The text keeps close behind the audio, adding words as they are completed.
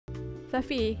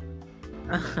Safi.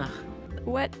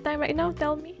 What time right now?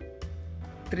 Tell me.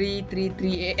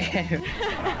 3:33 AM.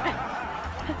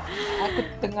 Aku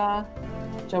tengah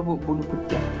cabut bulu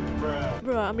putih.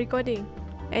 Bro, I'm recording.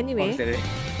 Anyway. Oh, sorry.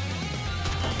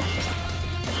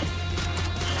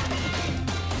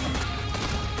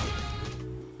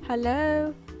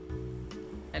 Hello.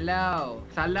 Hello.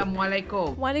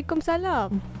 Assalamualaikum.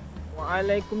 Waalaikumsalam.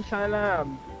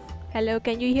 Waalaikumsalam. Hello,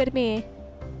 can you hear me?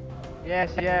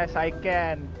 Yes, I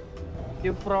can.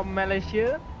 You from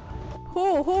Malaysia?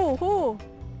 Who?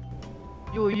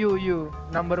 You.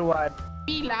 Number one.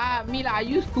 Mila,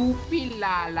 you stupid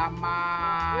lah, lama.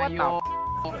 What Yo.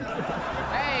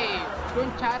 Hey,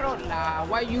 don't carot lah.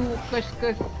 Why you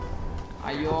curse?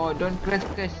 Ayo, don't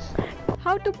curse.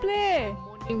 How to play?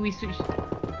 Morning we switch.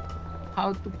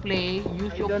 How to play?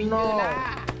 Use I your don't finger know.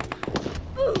 lah.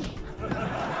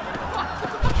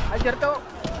 Ajar tu.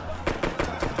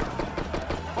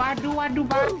 Waduh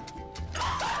bang.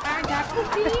 Jatuh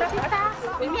sih kita.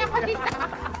 Ini apa kita?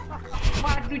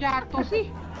 Waduh jatuh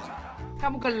sih.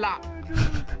 Kamu gelap.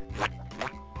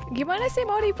 Gimana sih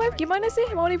mau revive? Gimana?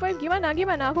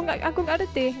 Aku nggak ada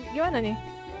teh. Gimana nih?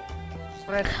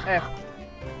 Press F.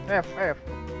 F.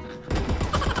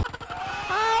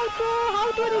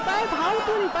 How to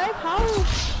revive? How?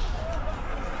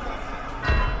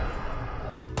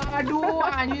 Aduh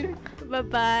anjir. Bye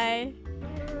bye.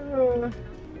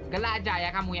 Gelak aja ya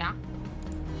kamu ya.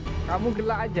 Kamu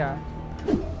gelak aja.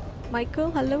 Michael,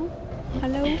 halo.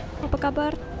 Apa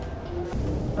kabar?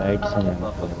 Baik sayang.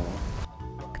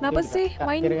 Kenapa sih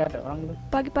main Kira ada orang tuh.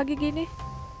 pagi-pagi gini?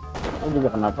 Aku juga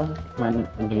kenapa main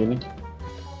begini?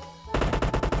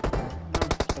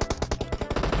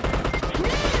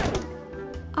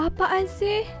 Apaan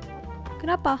sih?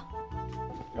 Kenapa?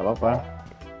 Gak apa-apa.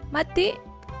 Mati?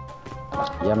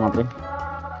 Ya mati.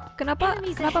 Kenapa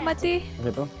mati?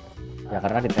 Gitu. Ya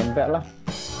karena ditembak lah.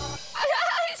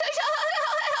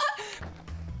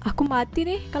 Aku mati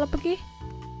nih kalau pergi.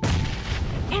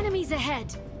 Enemies ahead.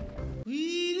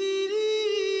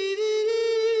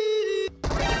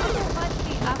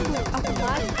 Aku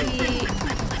mati.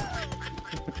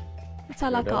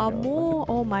 Salah kamu.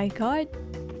 Oh my god.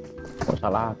 Kok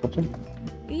salah aku sih?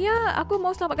 Iya, aku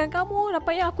mau selamatkan kamu.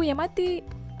 Nampaknya aku yang mati.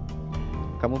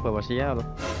 Kamu bawa sial.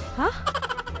 Hah?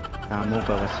 Kamu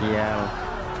bawa sial.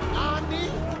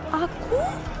 Aku?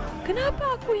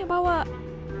 Kenapa aku yang bawa?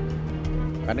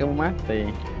 Kan kamu mati.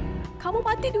 Kamu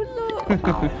mati dulu.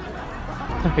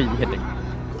 Oh iya deh.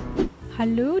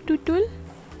 Halo, Tutul?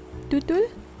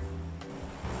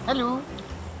 Hello,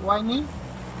 why me?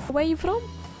 Where you from?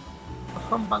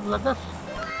 From Bangladesh.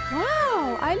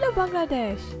 Wow, I love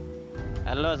Bangladesh.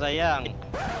 Halo sayang.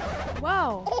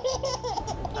 Wow.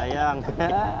 Sayang.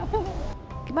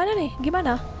 Gimana nih?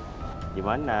 Gimana?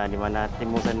 Dimana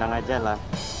hatimu senang aja lah.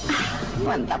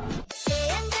 Mantap.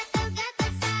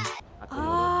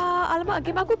 Alamak,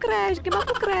 game aku crash.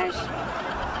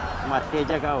 Mati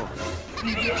aja kau.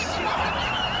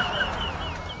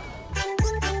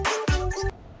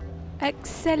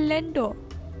 Excelendo.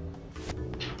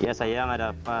 Ya sayang,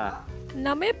 ada apa?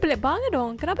 Namanya pelik banget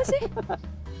dong. Kenapa sih?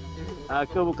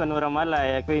 Aku bukan orang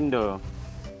Malay, aku Indo.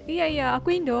 Iya,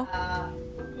 aku Indo.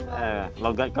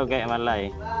 Logat kau kayak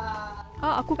Malay.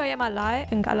 Aku kayak Malay.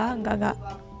 Enggak lah. Ya,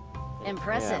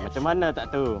 Impressive. macam mana tak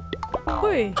tahu.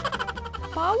 Hui.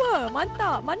 Power,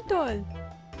 mantap, mantul.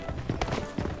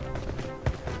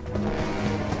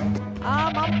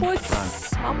 Mampus.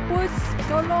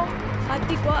 Tolong.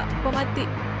 Mati gua mati.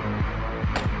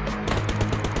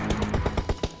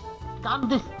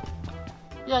 Calm this.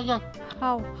 Yeah.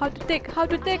 How to take?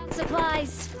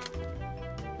 Supplies.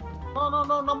 No.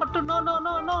 Number two. No.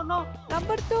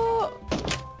 Number 2.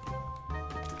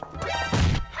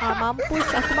 Mampus,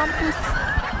 aku mampus.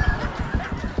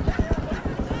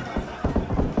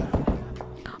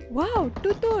 Wow,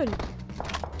 Tutul.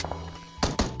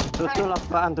 Tutul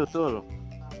apaan Tutul?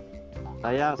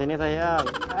 Sayang, sini sayang.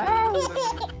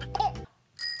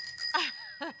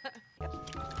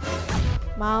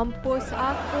 Mampus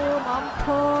aku,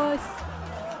 mampus.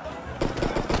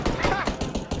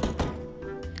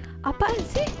 Apaan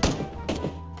sih?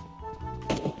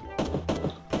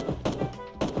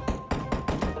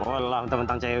 Oh lah,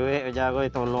 mentang-mentang cewek aja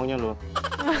aku tolongnya lu.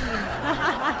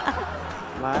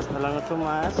 Mas, tolong itu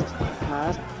mas.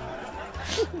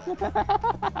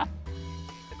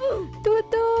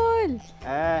 Tutul.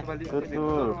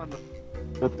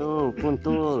 Tutul,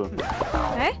 kuntul.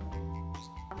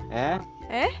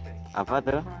 Apa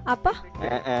tuh? Apa?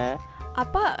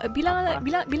 Apa?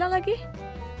 Bilang lagi.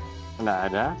 Enggak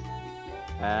ada.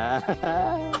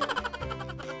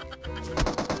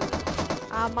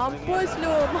 Mampus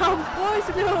lu, mampus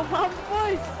lu,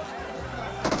 mampus.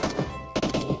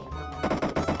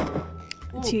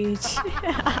 Cici.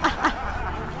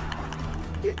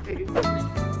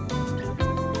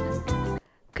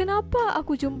 Kenapa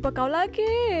aku jumpa kau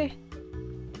lagi?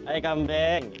 Hai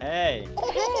kambing, hei.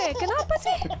 Hei, kenapa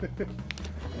sih?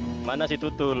 Mana si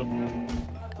Tutul?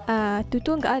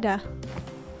 Tutu nggak ada.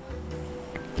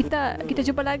 Kita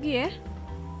jumpa lagi ya.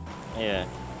 Iya.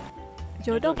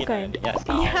 Jodoh Itu bukan? Ya,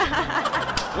 sama.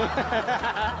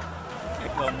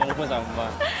 Ngomong pun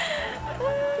sama.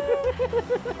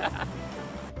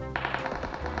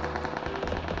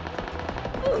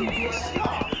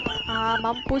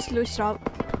 Mampus lu, Shroud.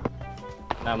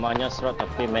 Namanya Srot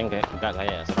tapi enggak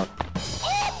kayak Srot.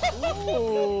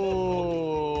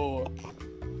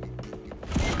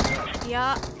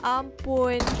 Ya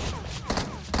ampun.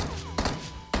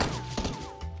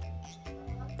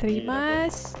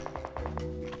 Terimas.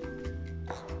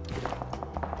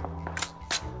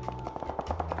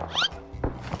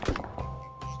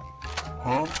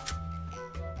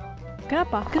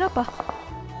 Kenapa? Kenapa?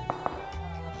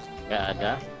 Enggak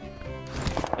ada.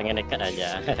 Pengen dekat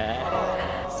aja.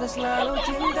 Selalu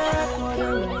cinta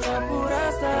dengan campur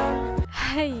rasa.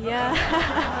 Hayya.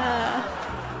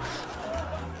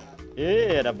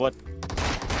 Ada bot.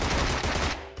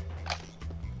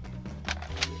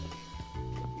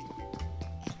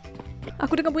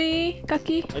 Aku dengar bunyi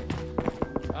kaki.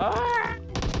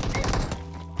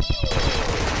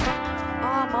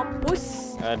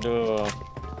 Mampus. Aduh.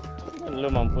 Lu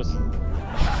mampus.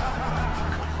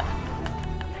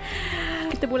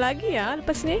 Ketemu lagi ya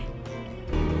lepas ni.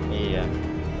 Iya.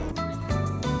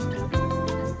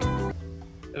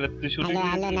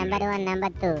 Hello, number 1,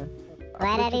 number 2.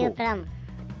 Where are you from?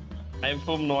 I'm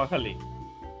from Noakhali.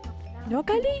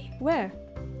 Noakhali? Where?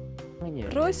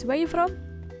 Rose, where you from?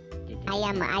 I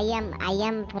am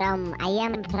from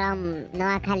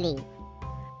Noakhali.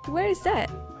 Where is that?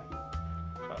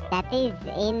 That is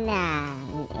in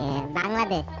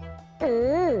Bangladesh.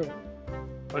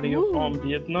 Are you from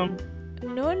Vietnam?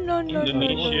 No.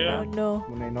 Indonesia? No.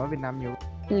 Muốn này nói Việt Nam nhiều.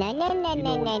 No. Bạn ở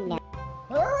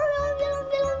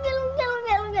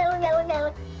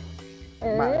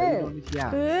Indonesia.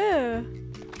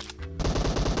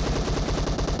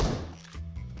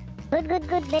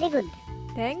 Good, very good.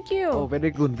 Thank you. Oh,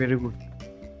 very good, very good.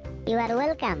 You are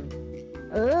welcome.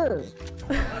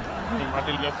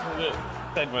 Martin Garcia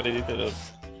said what did he say?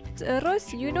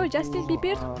 Rose, you know Justin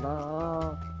Bieber?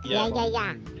 Yeah.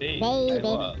 Hey,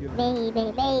 Baby.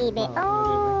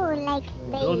 Oh, like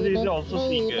Rosie is baby, also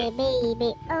singer.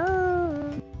 baby. Oh,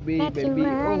 that you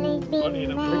wanna be Let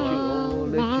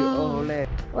you all let.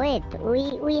 Wait,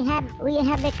 we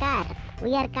have a car.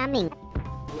 We are coming.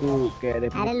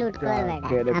 अरे लूट कर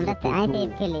बेटा हम तो आए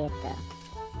थे लिए तो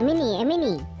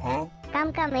Emini come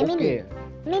Emini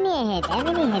Emini ahead come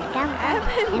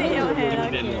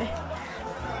Okay.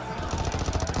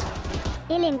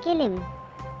 kill him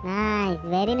nice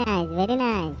very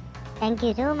nice thank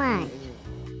you so much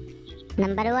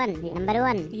number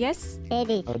one Yes. say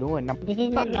this Đúng rồi, this is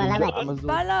not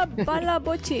Balabat Bala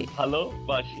Bochi. Hello,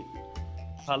 Bashi.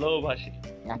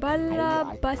 Bala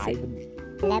Basi.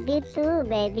 love you too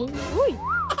baby Ui.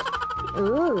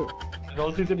 ooh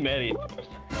Rosie is married.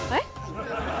 What?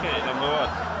 Okay, number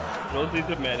 1. Rosie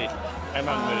is married. I'm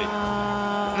unmarried.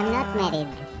 I'm not married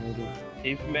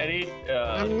He's married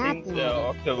I'm not since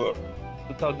married. October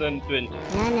 2020.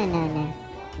 no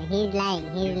he's lying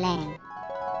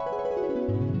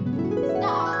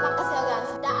Sedap, makasih orang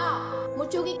sedap. Mau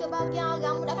curi kebahagiaan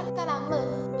orang, mudah kata lama.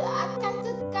 Tak akan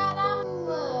kekal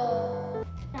lama.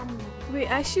 Wait,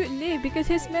 I should leave because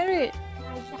he's married.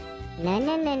 no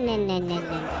His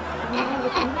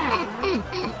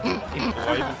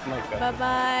wife is my cousin. Bye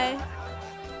bye.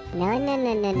 no No,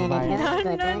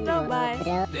 don't go, bye.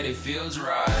 bro That it feels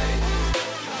right.